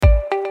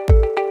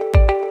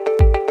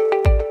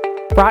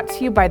Brought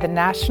to you by the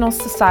National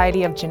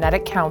Society of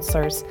Genetic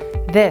Counselors,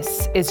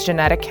 this is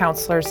Genetic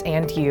Counselors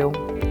and You.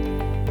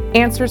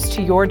 Answers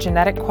to your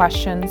genetic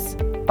questions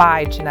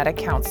by genetic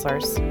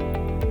counselors.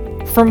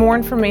 For more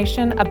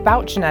information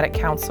about genetic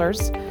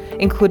counselors,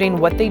 including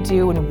what they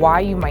do and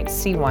why you might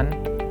see one,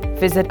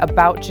 visit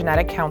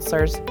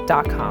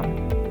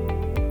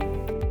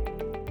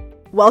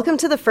aboutgeneticcounselors.com. Welcome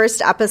to the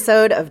first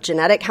episode of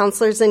Genetic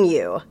Counselors and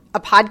You, a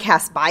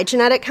podcast by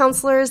genetic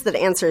counselors that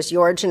answers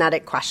your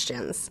genetic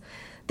questions.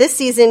 This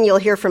season, you'll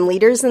hear from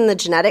leaders in the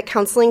genetic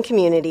counseling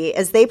community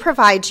as they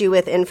provide you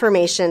with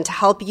information to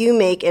help you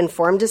make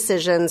informed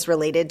decisions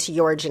related to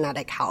your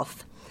genetic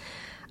health.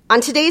 On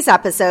today's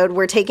episode,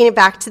 we're taking it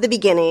back to the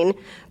beginning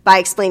by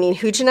explaining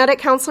who genetic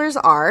counselors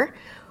are,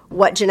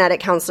 what genetic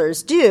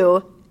counselors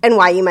do, and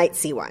why you might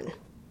see one.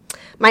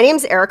 My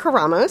name's Erica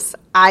Ramos.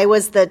 I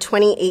was the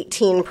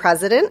 2018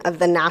 president of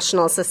the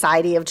National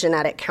Society of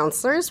Genetic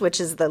Counselors,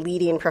 which is the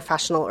leading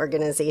professional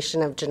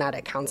organization of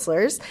genetic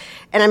counselors.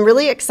 And I'm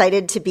really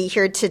excited to be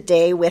here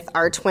today with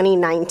our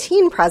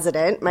 2019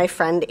 president, my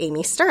friend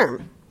Amy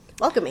Sturm.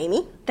 Welcome,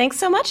 Amy. Thanks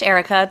so much,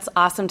 Erica. It's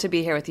awesome to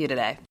be here with you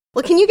today.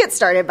 Well, can you get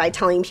started by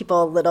telling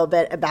people a little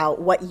bit about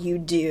what you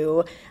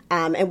do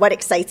and what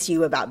excites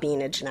you about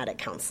being a genetic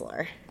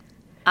counselor?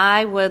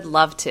 I would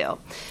love to.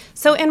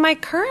 So in my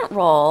current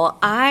role,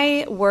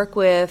 I work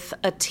with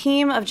a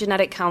team of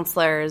genetic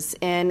counselors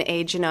in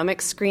a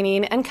genomic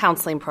screening and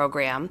counseling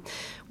program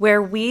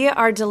where we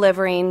are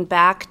delivering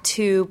back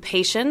to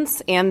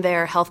patients and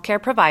their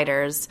healthcare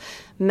providers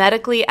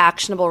medically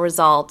actionable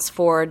results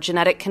for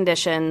genetic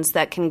conditions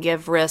that can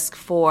give risk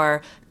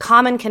for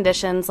common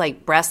conditions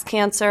like breast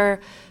cancer,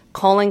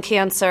 colon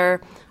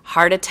cancer,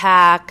 heart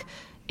attack,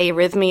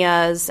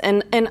 arrhythmias,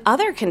 and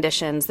other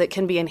conditions that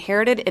can be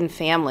inherited in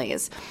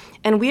families.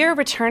 And we are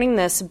returning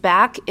this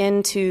back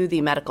into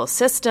the medical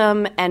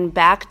system and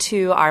back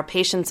to our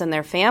patients and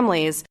their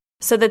families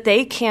so that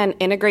they can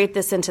integrate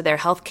this into their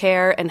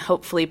healthcare and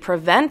hopefully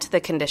prevent the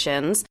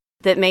conditions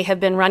that may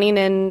have been running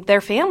in their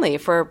family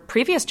for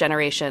previous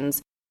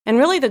generations. And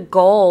really the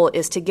goal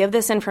is to give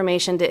this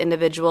information to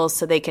individuals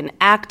so they can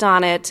act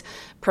on it,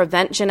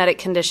 prevent genetic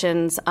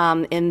conditions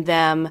in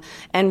them,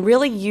 and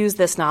really use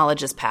this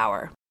knowledge as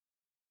power.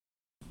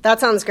 That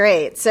sounds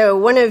great. So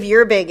one of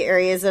your big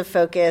areas of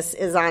focus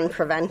is on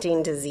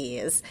preventing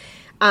disease.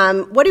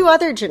 What do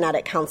other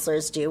genetic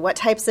counselors do? What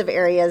types of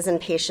areas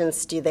and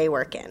patients do they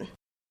work in?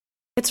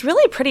 It's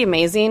really pretty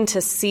amazing to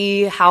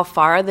see how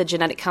far the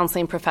genetic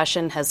counseling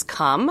profession has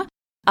come.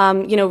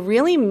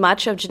 Really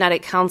much of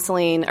genetic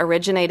counseling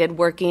originated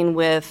working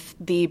with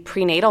the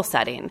prenatal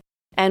setting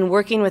and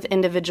working with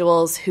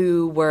individuals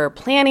who were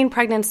planning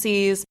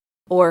pregnancies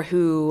or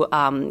who,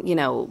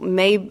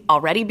 may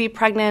already be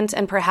pregnant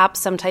and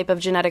perhaps some type of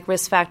genetic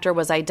risk factor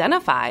was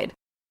identified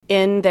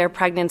in their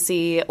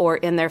pregnancy or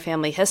in their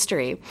family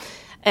history.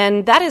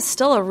 And that is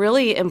still a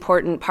really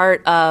important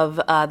part of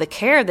the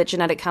care that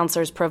genetic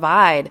counselors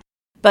provide.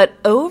 But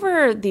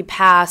over the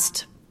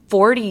past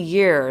 40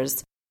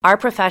 years, our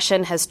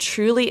profession has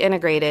truly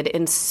integrated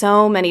in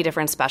so many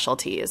different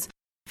specialties.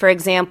 For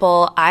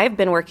example, I've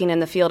been working in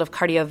the field of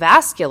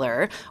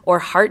cardiovascular or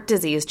heart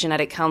disease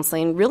genetic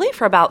counseling really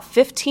for about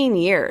 15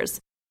 years,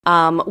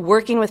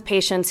 working with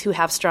patients who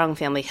have strong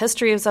family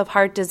histories of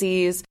heart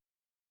disease.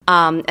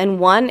 And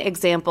one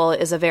example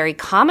is a very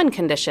common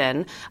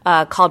condition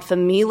called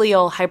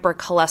familial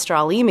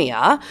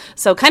hypercholesterolemia.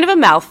 So kind of a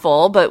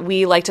mouthful, but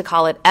we like to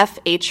call it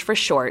FH for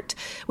short,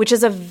 which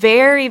is a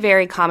very,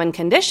 very common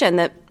condition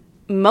that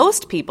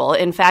most people,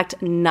 in fact,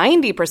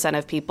 90%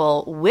 of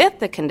people with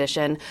the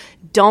condition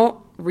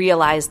don't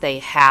realize they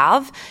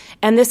have.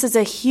 And this is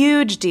a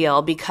huge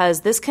deal because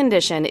this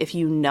condition, if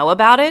you know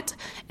about it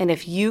and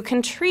if you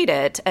can treat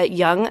it at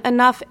young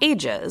enough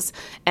ages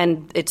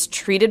and it's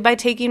treated by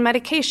taking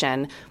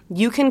medication,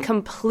 you can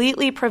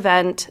completely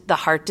prevent the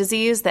heart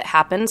disease that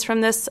happens from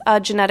this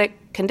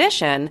genetic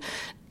condition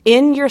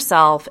in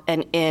yourself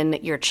and in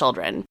your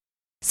children.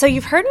 So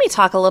you've heard me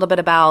talk a little bit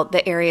about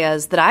the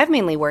areas that I've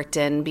mainly worked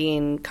in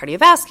being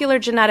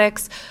cardiovascular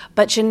genetics,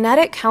 but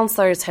genetic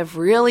counselors have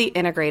really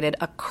integrated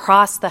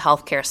across the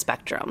healthcare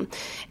spectrum.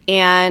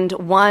 And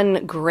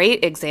one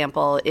great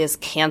example is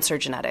cancer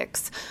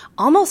genetics.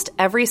 Almost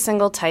every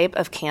single type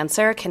of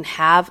cancer can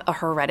have a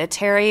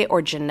hereditary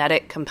or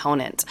genetic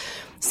component.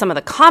 Some of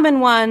the common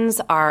ones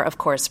are, of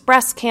course,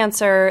 breast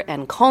cancer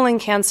and colon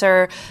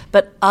cancer,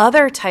 but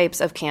other types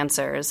of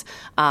cancers,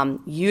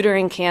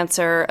 uterine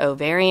cancer,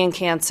 ovarian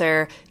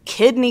cancer,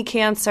 kidney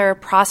cancer,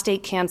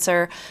 prostate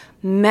cancer,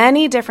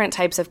 many different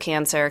types of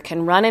cancer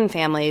can run in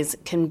families,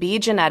 can be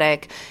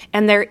genetic,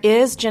 and there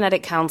is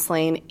genetic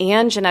counseling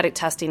and genetic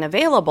testing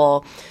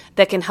available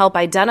that can help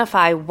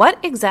identify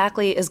what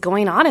exactly is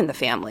going on in the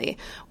family,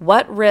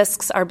 what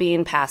risks are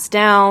being passed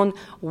down,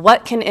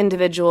 what can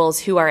individuals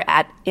who are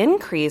at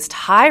increased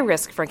high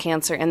risk for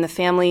cancer in the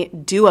family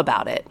do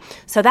about it.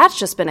 So that's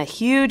just been a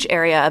huge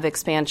area of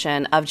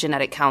expansion of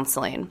genetic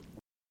counseling.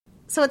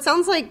 So it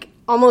sounds like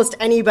almost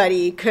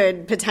anybody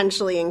could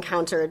potentially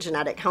encounter a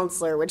genetic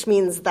counselor, which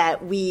means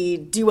that we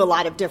do a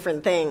lot of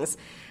different things.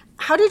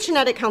 How do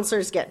genetic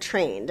counselors get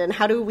trained, and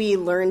how do we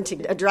learn to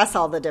address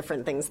all the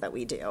different things that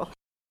we do?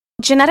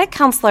 Genetic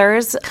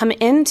counselors come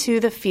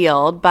into the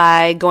field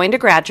by going to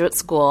graduate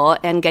school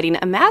and getting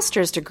a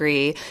master's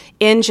degree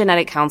in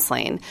genetic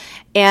counseling.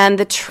 And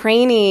the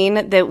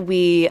training that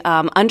we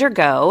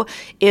undergo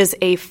is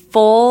a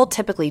full,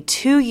 typically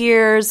 2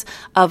 years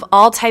of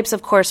all types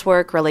of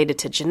coursework related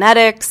to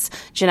genetics,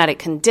 genetic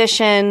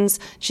conditions,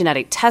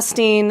 genetic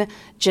testing,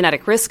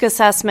 genetic risk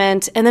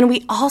assessment, and then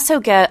we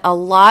also get a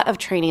lot of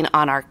training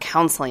on our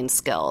counseling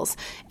skills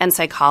and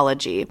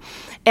psychology.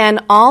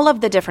 And all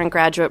of the different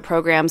graduate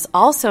programs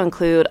also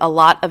include a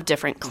lot of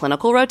different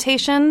clinical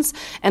rotations.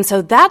 And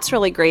so that's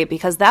really great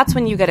because that's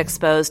when you get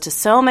exposed to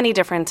so many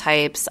different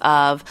types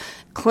of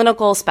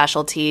clinical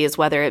specialties,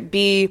 whether it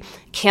be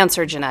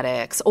cancer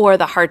genetics or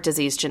the heart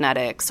disease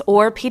genetics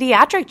or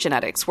pediatric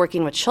genetics,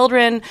 working with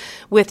children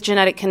with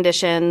genetic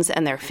conditions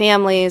and their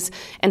families.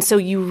 And so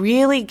you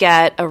really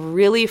get a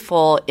really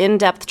full,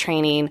 in-depth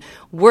training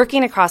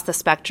working across the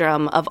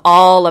spectrum of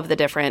all of the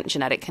different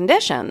genetic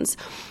conditions.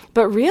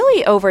 But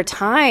really, over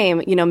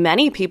time,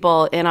 many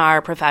people in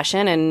our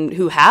profession and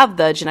who have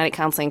the genetic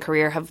counseling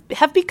career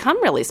have become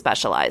really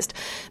specialized,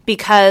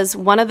 because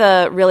one of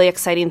the really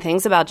exciting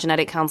things about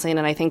genetic counseling,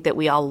 and I think that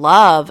we all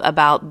love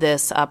about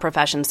this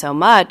profession so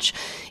much,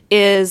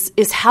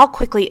 is how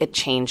quickly it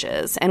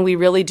changes. And we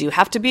really do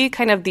have to be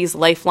kind of these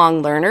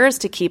lifelong learners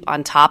to keep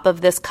on top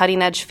of this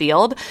cutting edge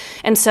field.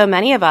 And so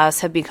many of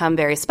us have become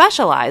very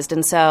specialized.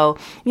 And so,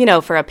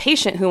 for a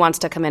patient who wants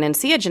to come in and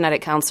see a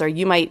genetic counselor,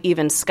 you might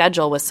even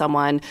schedule with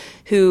someone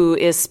who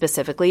is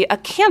specifically a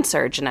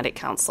cancer genetic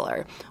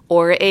counselor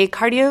or a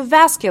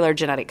cardiovascular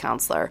genetic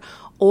counselor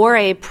or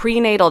a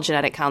prenatal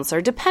genetic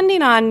counselor,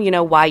 depending on,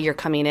 why you're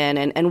coming in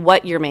and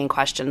what your main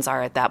questions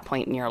are at that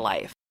point in your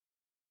life.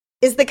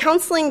 Is the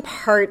counseling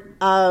part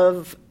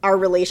of our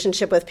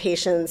relationship with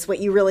patients what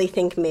you really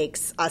think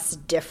makes us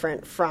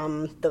different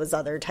from those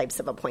other types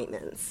of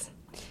appointments?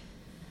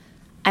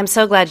 I'm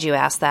so glad you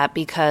asked that,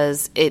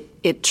 because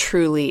it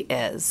truly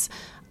is.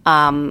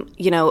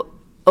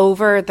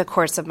 Over the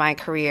course of my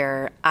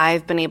career,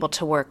 I've been able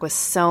to work with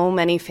so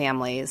many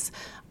families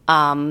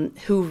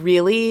who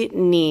really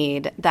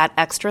need that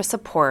extra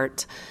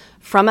support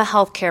from a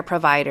healthcare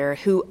provider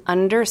who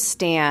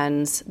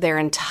understands their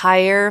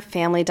entire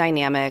family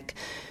dynamic,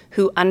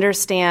 who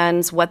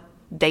understands what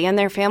they and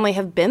their family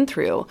have been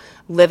through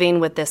living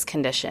with this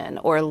condition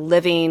or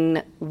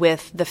living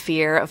with the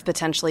fear of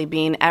potentially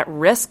being at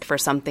risk for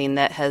something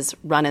that has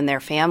run in their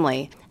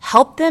family.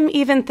 Help them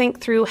even think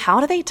through, how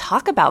do they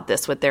talk about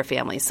this with their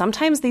family?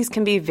 Sometimes these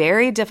can be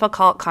very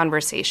difficult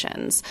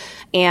conversations.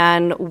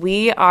 And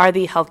we are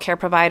the healthcare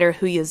provider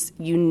who is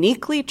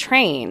uniquely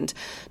trained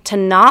to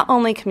not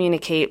only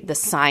communicate the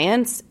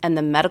science and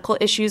the medical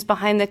issues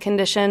behind the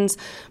conditions,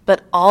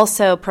 but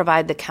also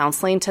provide the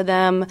counseling to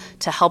them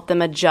to help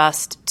them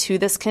adjust to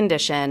this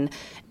condition,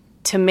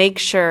 to make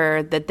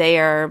sure that they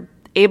are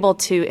able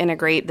to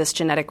integrate this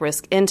genetic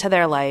risk into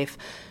their life,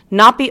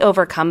 not be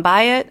overcome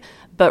by it,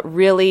 but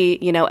really,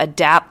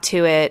 adapt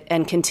to it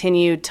and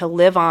continue to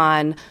live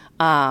on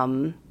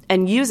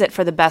and use it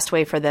for the best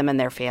way for them and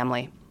their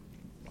family.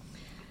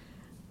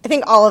 I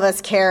think all of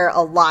us care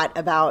a lot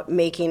about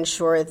making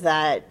sure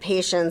that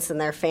patients and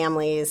their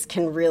families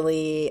can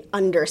really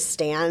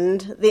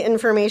understand the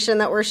information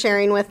that we're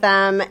sharing with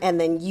them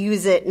and then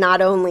use it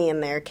not only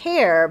in their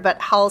care, but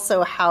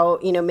also how,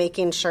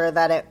 making sure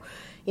that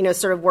it,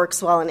 sort of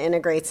works well and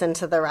integrates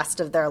into the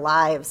rest of their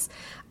lives.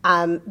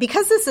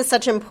 Because this is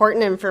such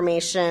important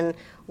information,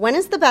 when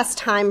is the best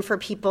time for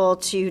people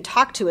to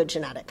talk to a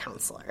genetic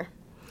counselor?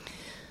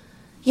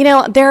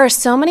 There are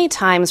so many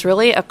times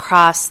really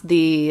across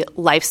the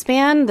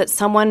lifespan that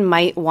someone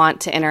might want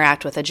to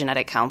interact with a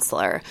genetic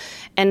counselor.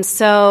 And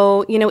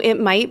so, it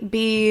might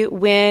be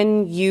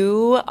when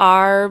you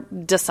are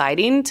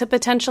deciding to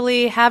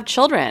potentially have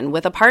children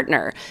with a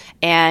partner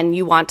and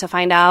you want to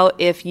find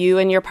out if you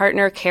and your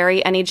partner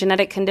carry any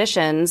genetic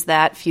conditions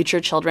that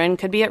future children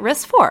could be at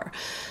risk for.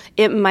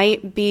 It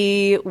might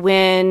be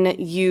when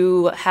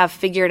you have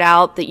figured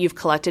out that you've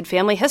collected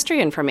family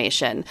history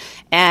information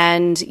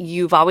and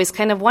you've always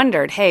kind of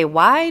wondered, hey,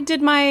 why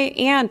did my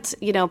aunt,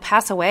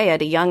 pass away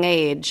at a young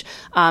age?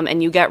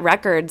 And you get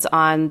records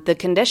on the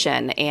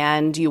condition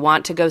and you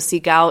want to go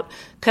seek out,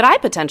 could I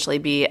potentially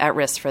be at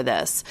risk for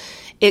this?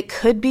 It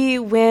could be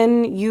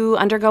when you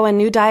undergo a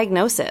new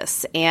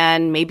diagnosis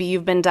and maybe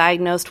you've been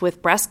diagnosed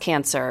with breast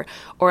cancer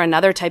or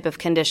another type of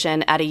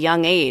condition at a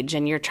young age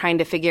and you're trying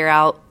to figure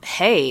out,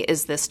 hey,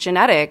 is this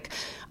genetic?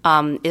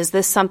 Is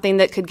this something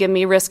that could give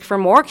me risk for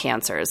more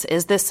cancers?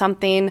 Is this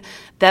something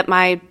that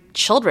my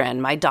children,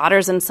 my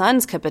daughters and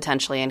sons could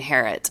potentially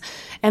inherit?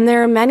 And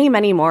there are many,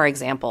 many more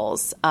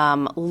examples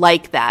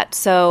like that.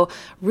 So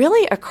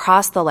really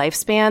across the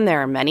lifespan,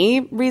 there are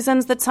many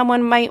reasons that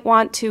someone might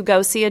want to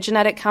go see a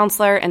genetic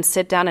counselor and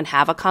sit down and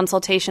have a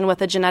consultation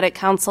with a genetic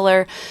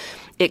counselor.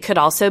 It could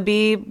also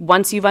be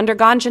once you've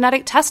undergone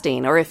genetic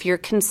testing, or if you're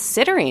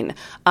considering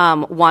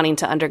wanting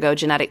to undergo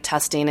genetic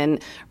testing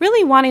and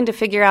really wanting to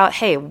figure out,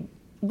 hey,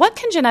 what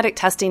can genetic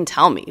testing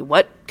tell me?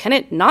 What can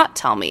it not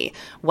tell me?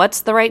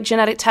 What's the right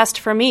genetic test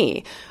for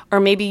me? Or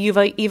maybe you've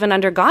even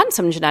undergone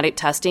some genetic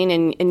testing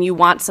and you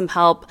want some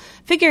help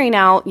figuring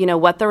out,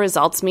 what the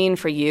results mean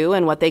for you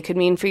and what they could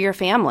mean for your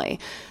family.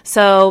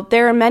 So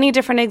there are many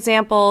different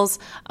examples.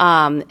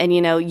 And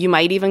you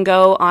might even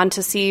go on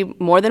to see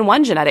more than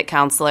one genetic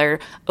counselor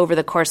over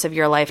the course of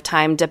your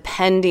lifetime,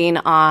 depending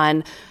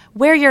on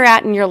where you're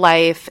at in your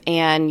life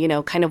and,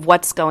 kind of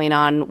what's going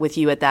on with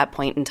you at that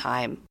point in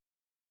time.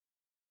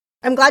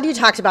 I'm glad you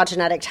talked about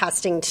genetic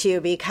testing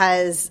too,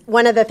 because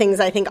one of the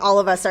things I think all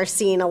of us are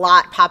seeing a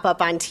lot pop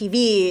up on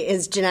TV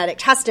is genetic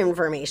test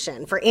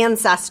information for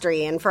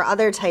ancestry and for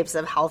other types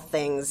of health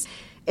things.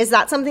 Is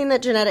that something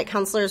that genetic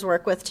counselors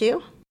work with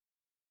too?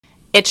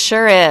 It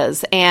sure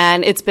is,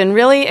 and it's been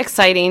really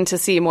exciting to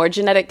see more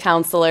genetic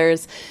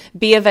counselors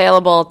be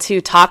available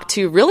to talk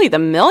to really the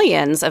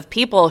millions of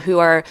people who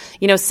are,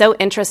 so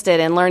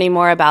interested in learning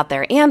more about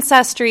their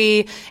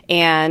ancestry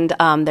and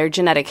their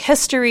genetic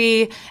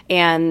history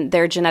and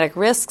their genetic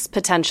risks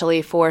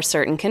potentially for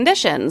certain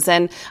conditions.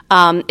 And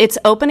it's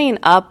opening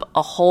up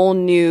a whole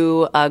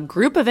new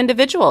group of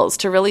individuals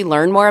to really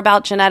learn more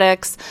about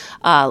genetics,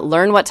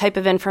 learn what type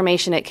of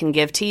information it can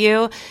give to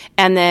you,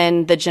 and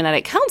then the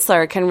genetic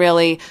counselor can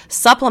really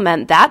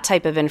supplement that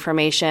type of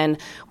information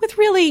with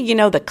really,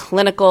 the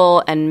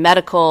clinical and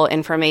medical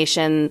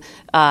information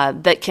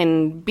that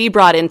can be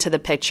brought into the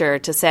picture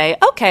to say,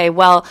 okay,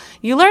 well,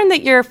 you learned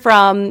that you're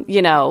from,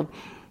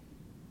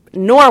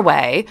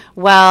 Norway.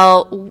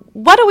 Well,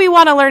 what do we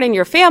want to learn in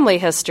your family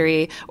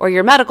history or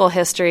your medical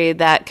history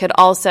that could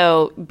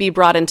also be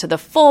brought into the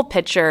full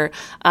picture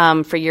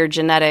for your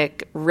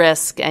genetic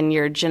risk and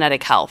your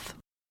genetic health?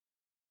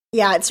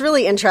 Yeah, it's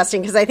really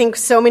interesting because I think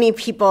so many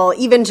people,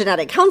 even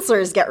genetic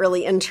counselors, get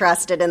really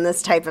interested in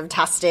this type of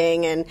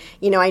testing. And,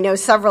 I know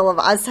several of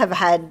us have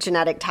had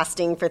genetic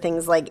testing for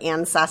things like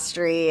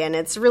ancestry, and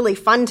it's really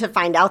fun to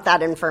find out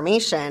that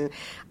information.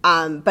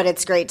 But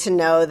it's great to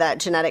know that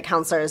genetic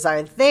counselors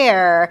are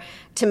there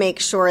to make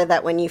sure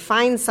that when you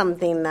find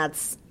something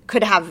that's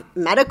could have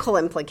medical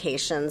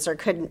implications or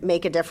could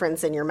make a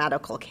difference in your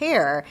medical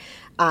care,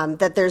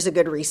 that there's a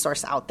good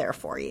resource out there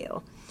for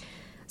you.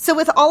 So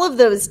with all of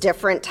those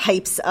different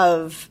types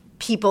of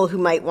people who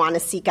might want to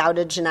seek out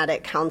a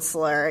genetic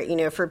counselor,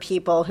 for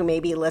people who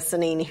may be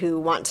listening who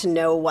want to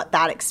know what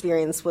that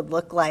experience would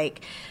look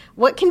like,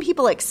 what can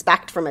people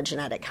expect from a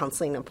genetic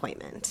counseling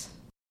appointment?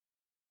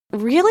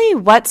 Really,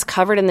 what's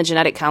covered in the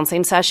genetic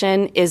counseling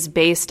session is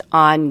based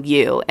on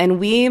you, and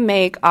we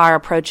make our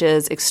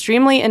approaches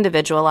extremely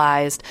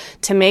individualized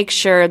to make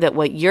sure that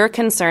what your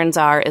concerns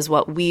are is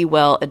what we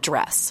will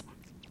address.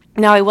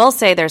 Now, I will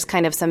say there's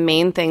kind of some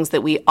main things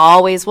that we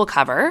always will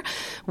cover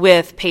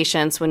with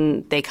patients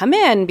when they come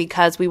in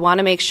because we want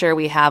to make sure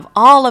we have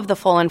all of the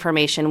full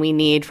information we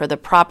need for the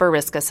proper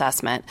risk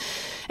assessment.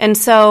 And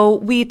so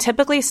we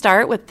typically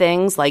start with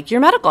things like your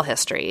medical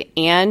history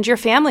and your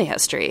family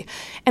history.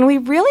 And we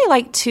really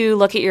like to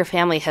look at your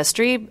family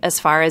history as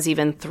far as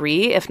even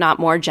 3, if not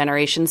more,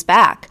 generations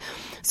back.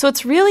 So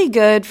it's really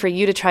good for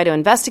you to try to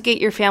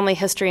investigate your family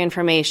history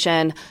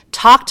information,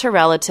 talk to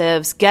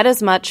relatives, get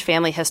as much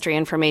family history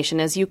information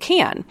as you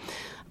can.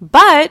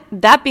 But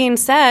that being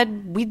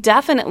said, we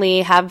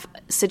definitely have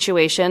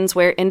situations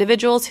where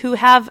individuals who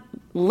have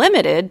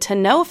limited to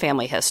no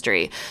family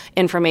history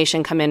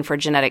information come in for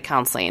genetic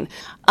counseling.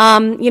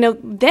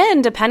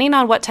 Then depending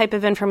on what type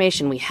of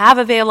information we have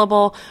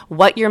available,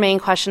 what your main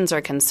questions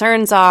or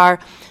concerns are,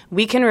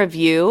 we can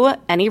review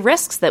any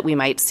risks that we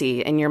might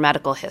see in your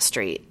medical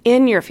history,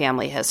 in your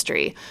family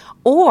history,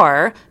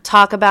 or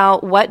talk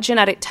about what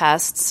genetic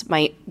tests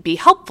might be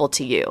helpful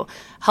to you,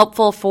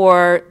 helpful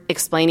for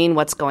explaining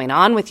what's going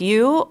on with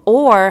you,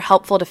 or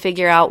helpful to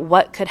figure out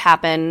what could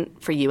happen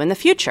for you in the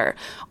future,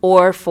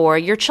 or for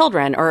your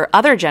children or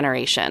other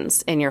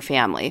generations in your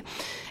family.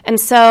 And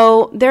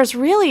so there's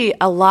really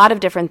a lot of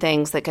different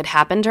things that could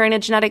happen during a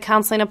genetic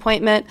counseling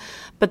appointment,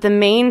 but the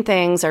main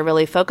things are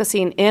really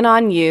focusing in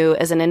on you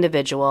as an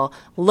individual,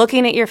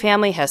 looking at your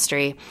family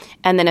history,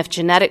 and then if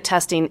genetic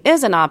testing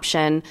is an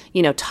option,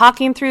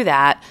 talking through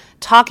that,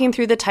 talking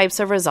through the types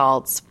of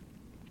results.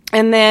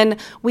 And then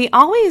we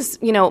always,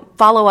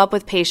 follow up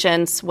with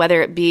patients,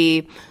 whether it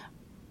be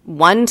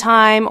one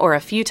time or a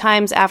few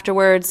times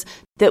afterwards,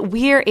 that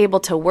we are able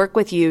to work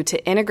with you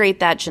to integrate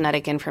that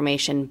genetic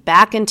information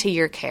back into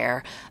your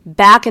care,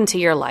 back into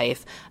your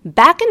life,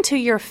 back into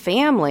your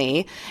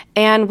family.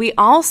 And we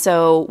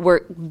also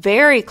work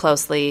very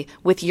closely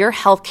with your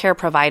healthcare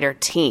provider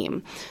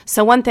team.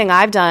 So one thing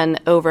I've done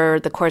over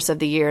the course of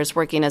the years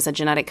working as a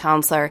genetic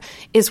counselor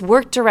is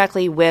work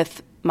directly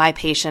with my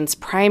patients'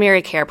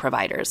 primary care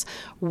providers,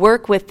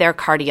 work with their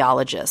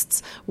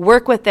cardiologists,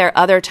 work with their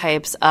other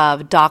types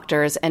of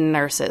doctors and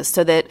nurses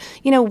so that,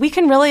 we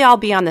can really all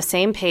be on the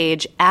same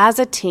page as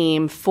a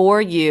team for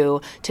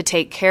you to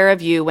take care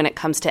of you when it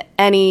comes to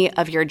any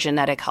of your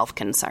genetic health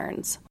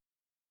concerns.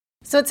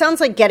 So it sounds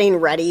like getting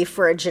ready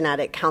for a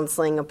genetic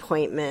counseling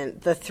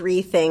appointment, the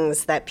 3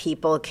 things that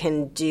people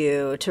can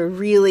do to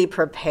really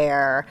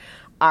prepare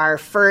are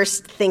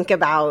first think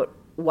about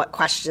what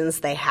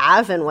questions they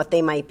have and what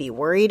they might be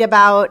worried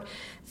about.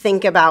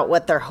 Think about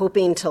what they're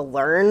hoping to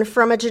learn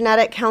from a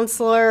genetic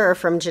counselor or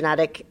from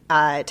genetic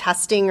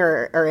testing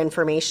or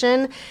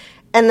information.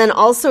 And then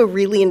also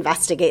really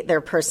investigate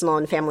their personal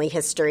and family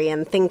history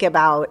and think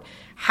about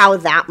how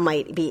that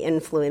might be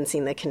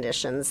influencing the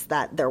conditions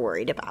that they're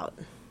worried about.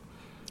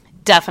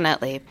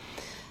 Definitely.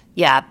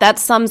 Yeah, that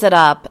sums it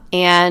up.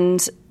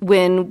 And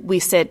when we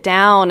sit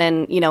down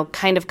and,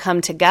 kind of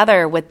come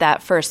together with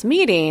that first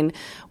meeting,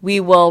 we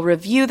will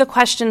review the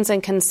questions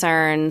and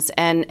concerns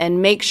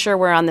and make sure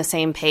we're on the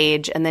same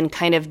page and then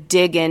kind of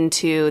dig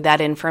into that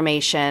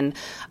information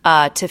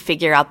to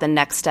figure out the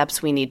next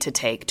steps we need to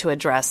take to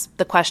address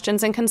the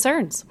questions and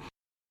concerns.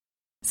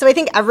 So I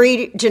think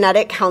every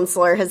genetic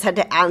counselor has had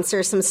to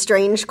answer some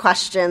strange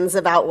questions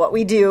about what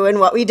we do and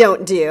what we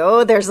don't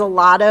do. There's a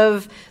lot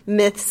of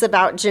myths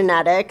about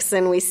genetics,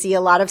 and we see a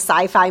lot of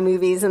sci-fi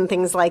movies and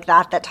things like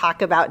that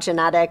talk about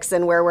genetics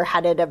and where we're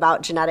headed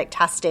about genetic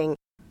testing.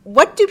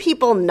 What do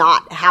people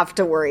not have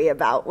to worry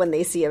about when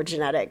they see a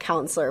genetic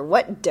counselor?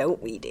 What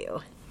don't we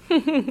do?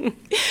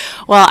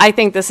 Well, I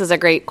think this is a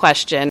great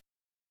question.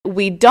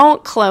 We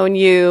don't clone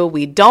you.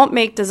 We don't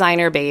make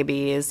designer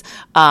babies.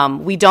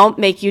 We don't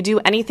make you do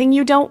anything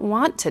you don't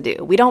want to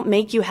do. We don't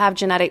make you have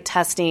genetic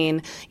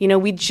testing.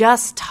 We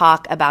just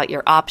talk about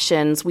your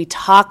options. We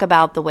talk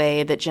about the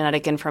way that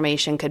genetic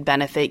information could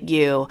benefit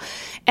you.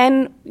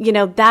 And,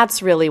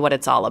 that's really what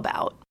it's all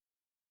about.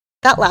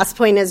 That last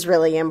point is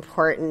really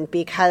important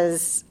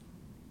because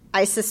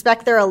I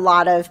suspect there are a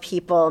lot of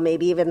people,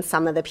 maybe even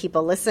some of the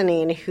people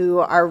listening, who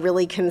are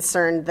really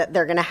concerned that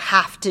they're going to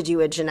have to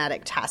do a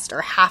genetic test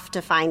or have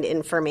to find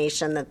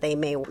information that they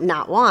may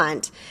not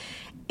want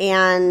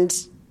and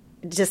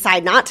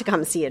decide not to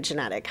come see a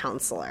genetic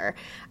counselor.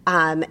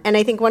 And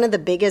I think one of the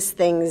biggest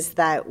things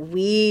that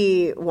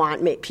we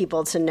want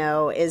people to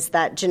know is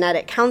that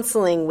genetic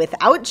counseling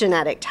without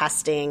genetic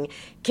testing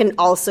can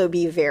also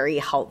be very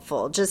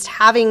helpful. Just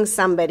having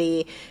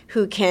somebody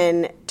who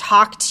can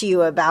talk to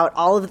you about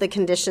all of the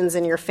conditions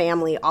in your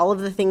family, all of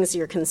the things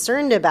you're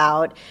concerned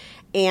about,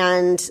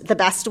 and the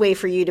best way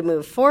for you to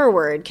move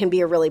forward can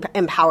be a really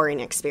empowering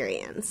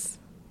experience.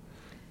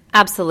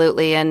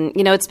 Absolutely. And,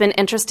 it's been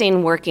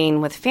interesting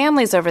working with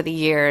families over the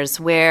years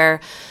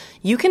where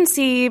you can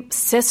see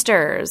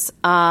sisters,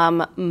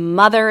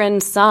 mother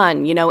and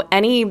son,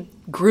 any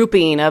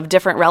grouping of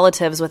different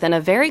relatives within a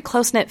very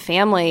close-knit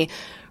family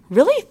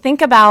really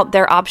think about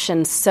their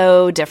options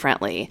so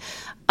differently.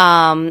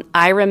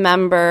 I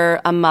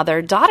remember a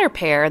mother-daughter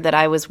pair that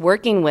I was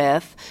working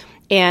with,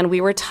 and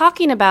we were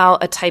talking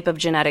about a type of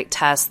genetic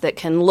test that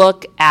can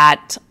look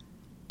at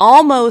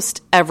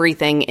almost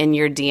everything in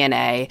your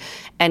DNA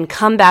and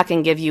come back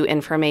and give you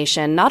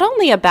information not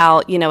only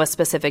about, a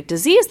specific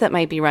disease that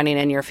might be running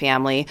in your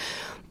family,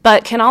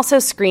 but can also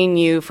screen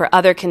you for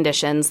other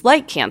conditions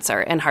like cancer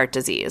and heart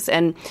disease.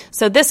 And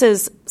so this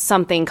is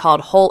something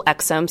called whole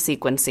exome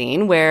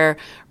sequencing, where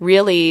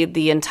really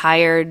the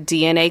entire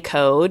DNA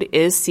code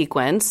is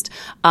sequenced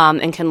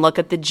and can look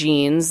at the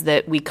genes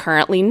that we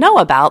currently know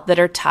about that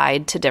are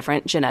tied to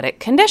different genetic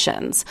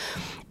conditions.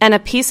 And a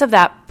piece of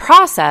that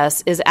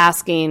process is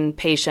asking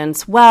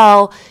patients,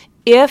 well,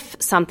 if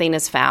something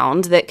is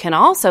found that can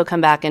also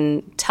come back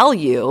and tell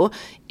you,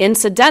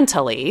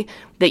 incidentally,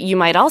 that you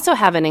might also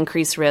have an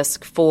increased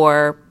risk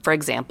for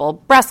example,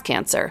 breast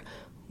cancer,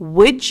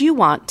 would you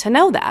want to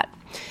know that?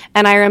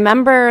 And I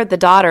remember the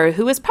daughter,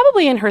 who was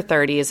probably in her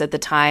 30s at the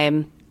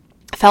time,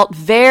 felt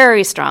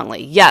very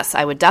strongly, yes,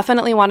 I would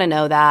definitely want to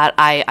know that.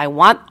 I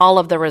want all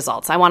of the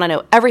results. I want to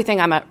know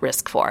everything I'm at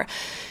risk for.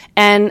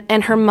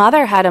 And her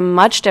mother had a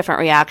much different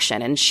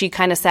reaction, and she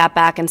kind of sat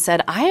back and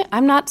said,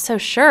 I'm not so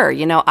sure.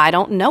 I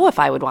don't know if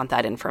I would want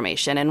that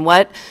information, and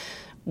what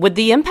would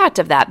the impact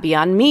of that be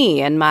on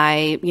me and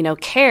my,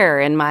 care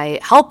and my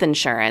health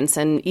insurance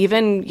and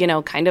even,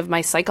 kind of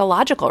my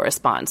psychological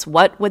response?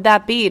 What would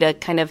that be to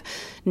kind of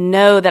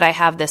know that I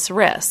have this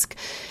risk?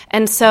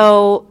 And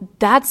so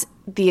that's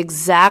the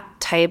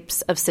exact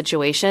types of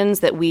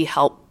situations that we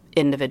help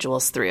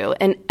individuals through.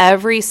 And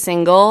every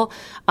single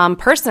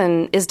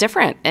person is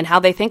different in how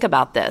they think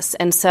about this.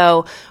 And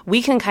so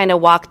we can kind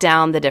of walk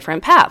down the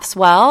different paths.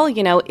 Well,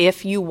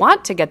 if you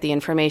want to get the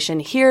information,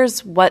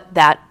 here's what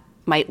that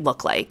might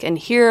look like. And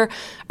here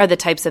are the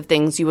types of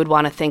things you would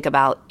want to think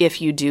about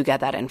if you do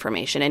get that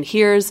information. And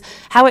here's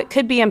how it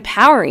could be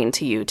empowering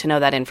to you to know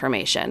that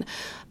information.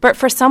 But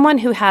for someone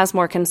who has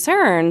more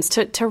concerns,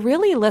 to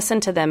really listen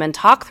to them and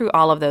talk through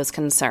all of those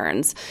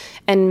concerns,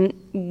 and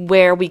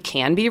where we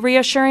can be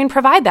reassuring,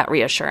 provide that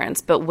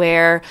reassurance. But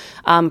where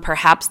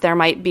perhaps there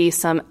might be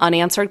some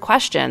unanswered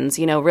questions,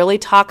 really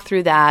talk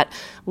through that.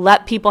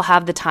 Let people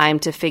have the time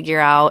to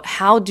figure out,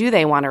 how do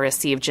they want to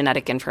receive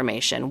genetic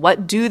information?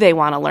 What do they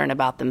want to learn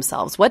about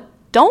themselves? What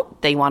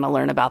don't they want to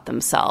learn about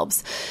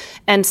themselves?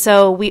 And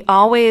so we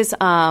always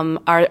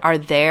are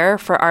there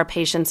for our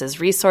patients as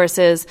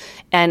resources,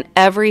 and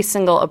every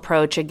single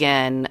approach,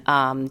 again,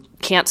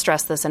 can't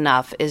stress this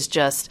enough, is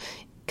just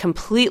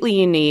completely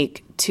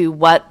unique to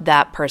what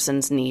that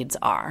person's needs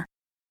are.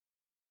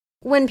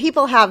 When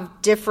people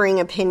have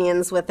differing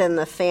opinions within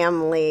the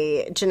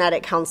family,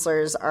 genetic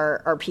counselors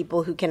are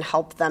people who can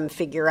help them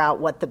figure out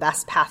what the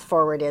best path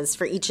forward is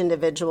for each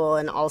individual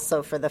and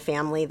also for the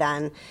family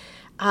then.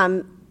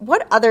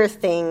 What other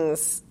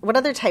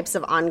types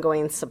of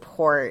ongoing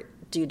support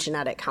do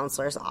genetic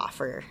counselors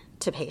offer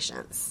to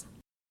patients?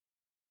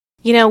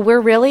 We're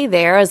really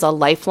there as a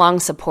lifelong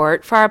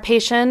support for our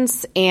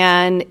patients,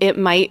 and it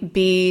might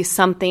be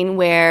something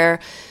where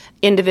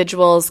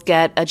individuals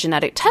get a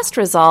genetic test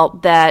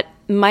result that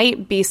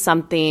might be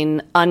something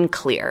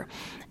unclear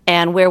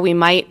and where we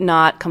might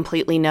not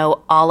completely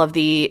know all of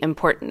the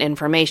important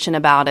information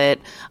about it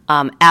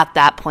at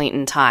that point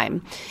in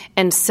time.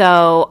 And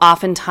so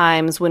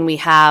oftentimes when we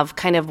have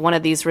kind of one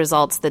of these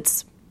results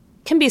that's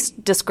can be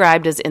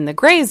described as in the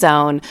gray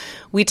zone,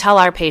 we tell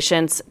our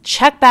patients,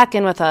 check back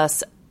in with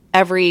us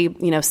every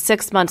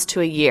 6 months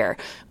to a year.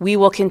 We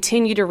will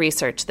continue to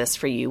research this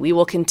for you. We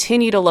will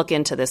continue to look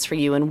into this for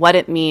you and what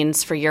it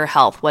means for your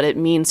health, what it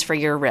means for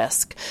your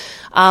risk.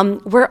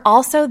 We're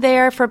also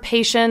there for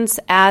patients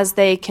as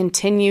they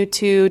continue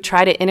to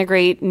try to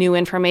integrate new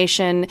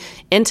information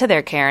into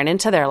their care and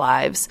into their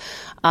lives.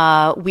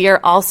 We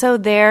are also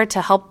there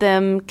to help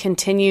them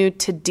continue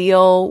to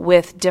deal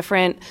with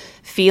different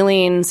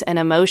feelings and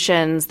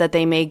emotions that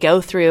they may go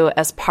through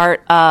as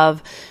part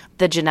of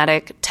the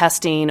genetic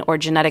testing or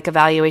genetic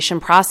evaluation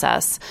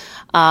process.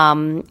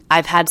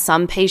 I've had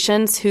some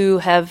patients who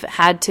have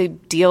had to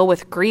deal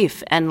with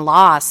grief and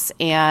loss,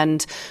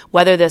 and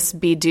whether this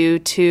be due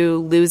to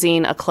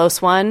losing a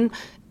close one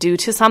due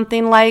to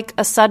something like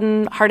a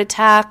sudden heart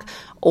attack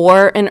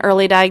or an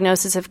early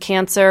diagnosis of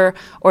cancer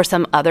or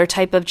some other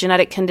type of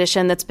genetic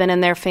condition that's been in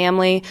their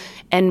family.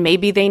 And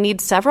maybe they need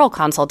several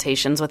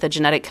consultations with a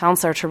genetic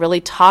counselor to really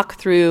talk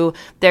through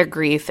their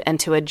grief and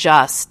to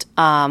adjust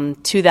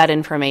to that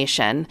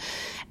information.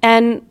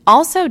 And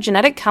also,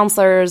 genetic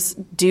counselors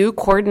do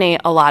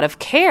coordinate a lot of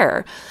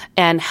care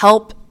and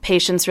help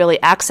patients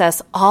really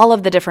access all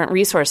of the different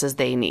resources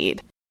they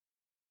need.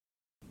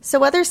 So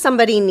whether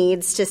somebody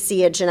needs to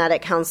see a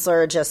genetic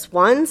counselor just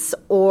once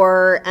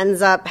or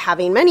ends up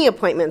having many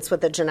appointments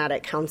with a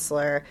genetic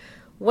counselor,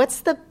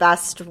 what's the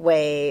best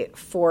way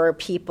for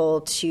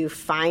people to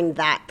find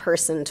that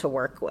person to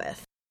work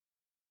with?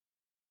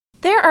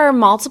 There are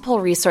multiple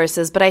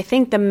resources, but I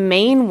think the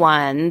main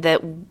one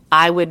that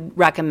I would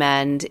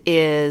recommend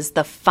is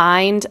the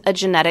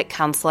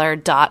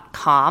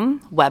findageneticcounselor.com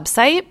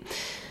website.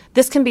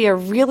 This can be a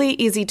really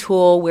easy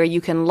tool where you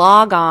can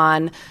log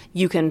on,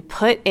 you can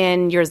put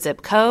in your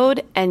zip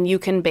code, and you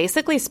can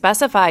basically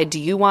specify, do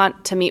you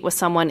want to meet with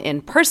someone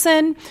in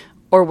person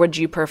or would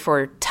you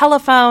prefer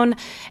telephone?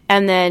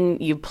 And then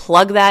you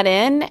plug that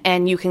in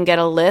and you can get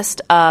a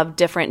list of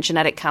different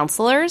genetic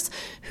counselors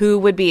who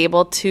would be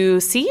able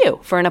to see you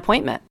for an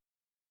appointment.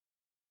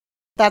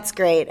 That's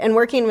great. And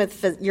working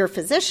with your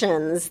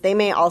physicians, they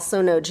may also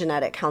know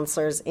genetic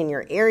counselors in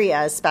your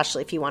area,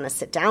 especially if you want to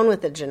sit down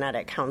with a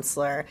genetic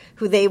counselor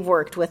who they've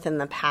worked with in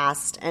the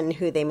past and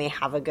who they may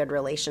have a good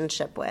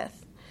relationship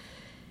with.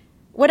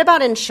 What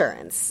about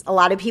insurance? A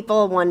lot of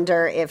people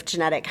wonder if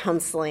genetic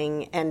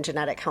counseling and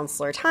genetic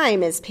counselor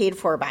time is paid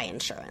for by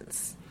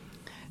insurance.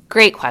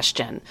 Great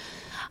question.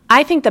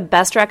 I think the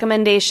best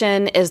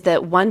recommendation is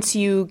that once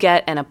you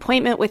get an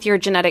appointment with your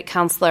genetic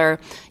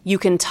counselor, you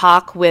can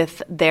talk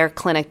with their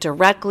clinic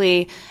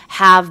directly,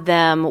 have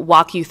them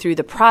walk you through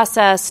the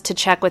process to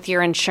check with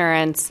your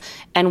insurance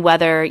and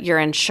whether your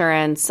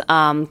insurance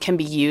can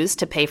be used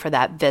to pay for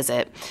that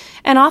visit.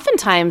 And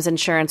oftentimes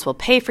insurance will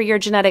pay for your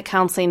genetic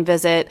counseling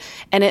visit,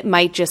 and it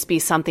might just be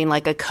something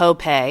like a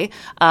copay,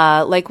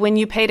 like when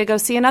you pay to go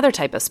see another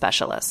type of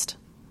specialist.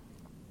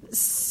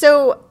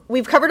 So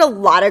we've covered a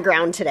lot of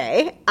ground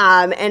today,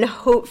 and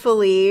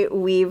hopefully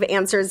we've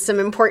answered some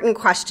important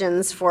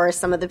questions for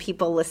some of the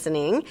people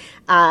listening,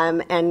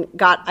 and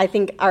got, I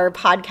think, our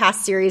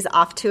podcast series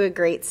off to a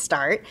great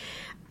start.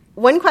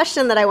 One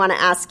question that I want to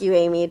ask you,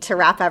 Amy, to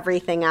wrap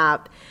everything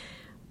up,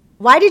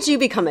 why did you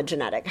become a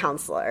genetic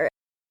counselor?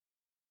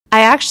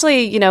 I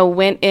actually,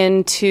 went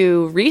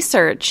into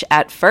research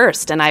at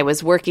first, and I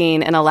was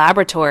working in a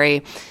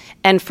laboratory,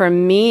 and for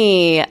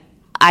me,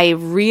 I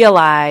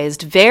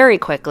realized very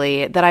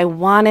quickly that I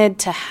wanted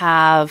to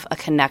have a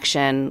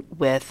connection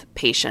with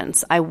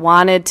patients. I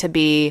wanted to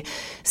be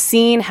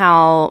seeing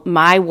how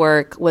my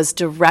work was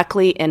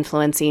directly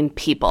influencing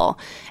people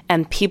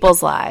and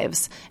people's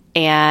lives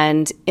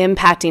and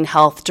impacting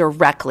health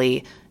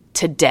directly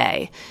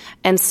today.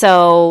 And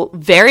so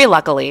very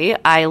luckily,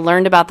 I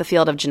learned about the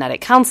field of genetic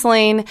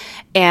counseling,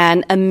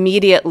 and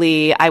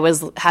immediately I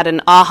had an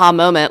aha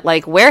moment,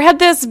 like, where had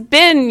this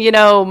been,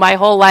 my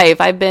whole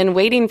life? I've been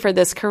waiting for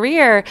this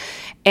career.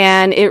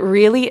 And it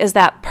really is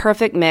that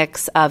perfect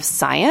mix of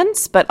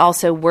science, but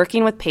also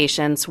working with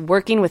patients,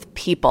 working with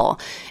people,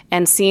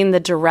 and seeing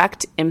the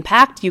direct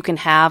impact you can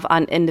have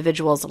on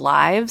individuals'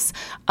 lives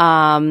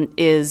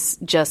is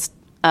just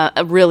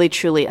really,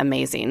 truly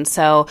amazing.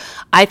 So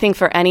I think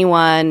for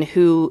anyone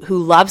who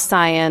loves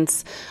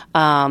science,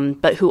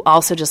 but who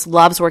also just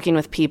loves working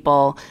with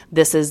people,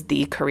 this is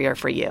the career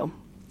for you.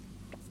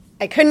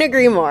 I couldn't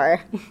agree more.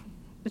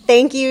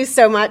 Thank you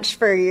so much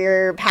for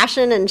your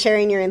passion and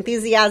sharing your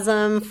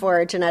enthusiasm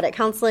for genetic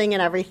counseling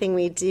and everything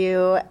we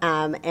do,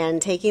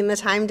 and taking the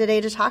time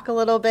today to talk a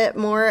little bit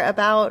more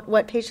about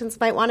what patients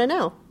might want to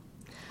know.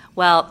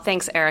 Well,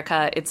 thanks,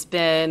 Erica. It's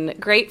been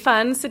great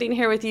fun sitting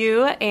here with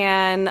you,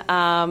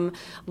 and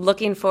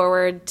looking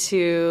forward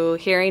to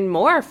hearing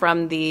more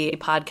from the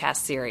podcast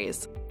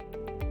series.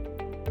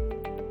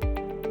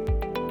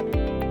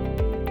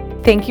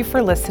 Thank you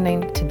for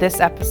listening to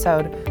this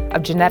episode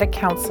of Genetic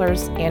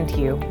Counselors and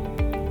You.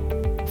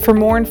 For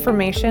more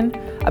information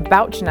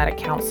about genetic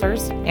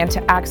counselors and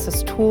to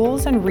access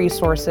tools and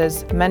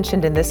resources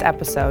mentioned in this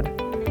episode,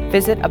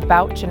 visit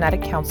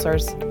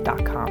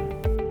aboutgeneticcounselors.com.